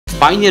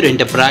Pioneer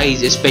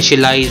Enterprise is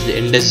specialized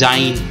in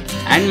design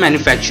and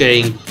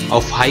manufacturing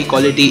of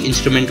high-quality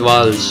instrument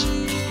valves.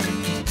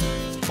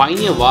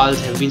 Pioneer valves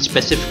have been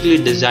specifically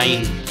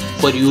designed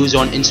for use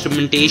on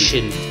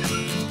instrumentation,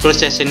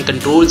 process and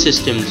control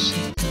systems.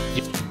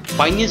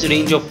 Pioneer's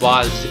range of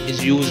valves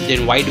is used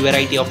in a wide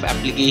variety of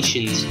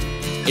applications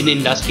in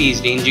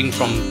industries ranging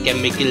from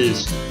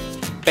chemicals,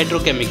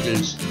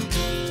 petrochemicals,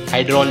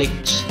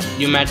 hydraulics,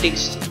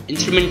 pneumatics,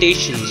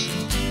 instrumentations,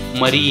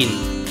 marine,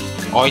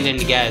 oil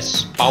and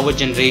gas, power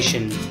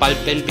generation, pulp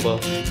and paper,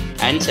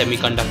 and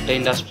semiconductor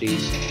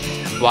industries.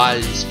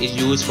 Valves is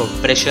used for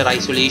pressure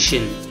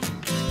isolation,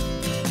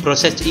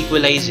 process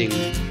equalizing,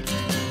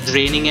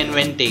 draining and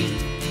venting,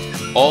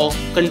 or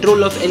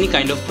control of any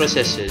kind of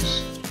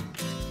processes.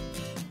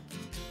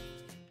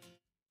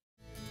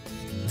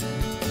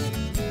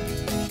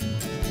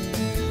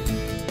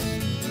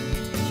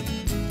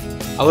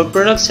 Our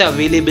products are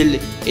available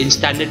in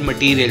standard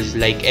materials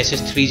like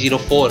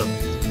SS304,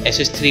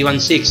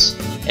 SS316,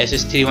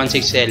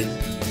 SS316L.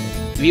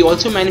 We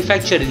also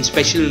manufacture in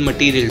special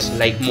materials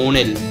like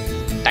Monil,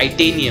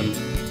 titanium,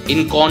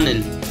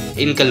 Inconel,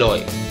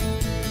 Incalloy.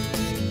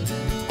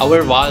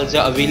 Our valves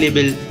are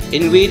available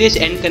in various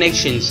end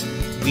connections,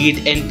 be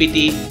it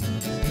NPT,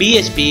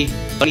 BSP,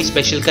 or any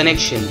special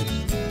connection.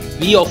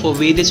 We offer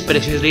various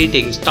pressure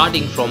ratings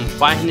starting from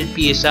 500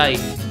 psi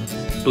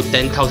to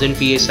 10,000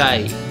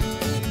 psi.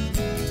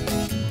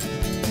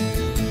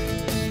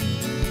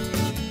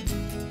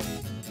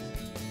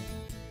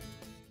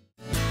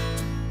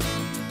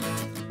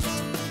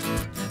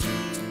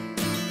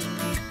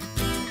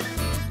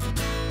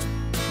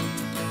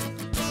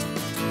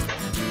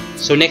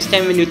 So next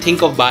time when you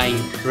think of buying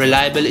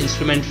reliable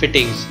instrument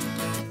fittings,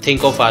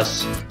 think of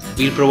us.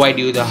 We'll provide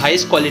you the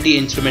highest quality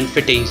instrument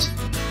fittings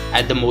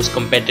at the most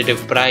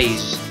competitive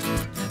price.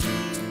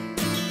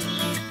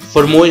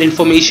 For more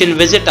information,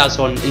 visit us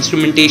on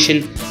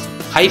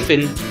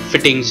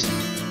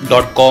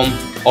instrumentation-fittings.com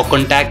or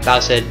contact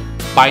us at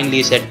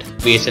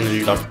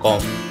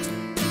pinelace@bsnl.com.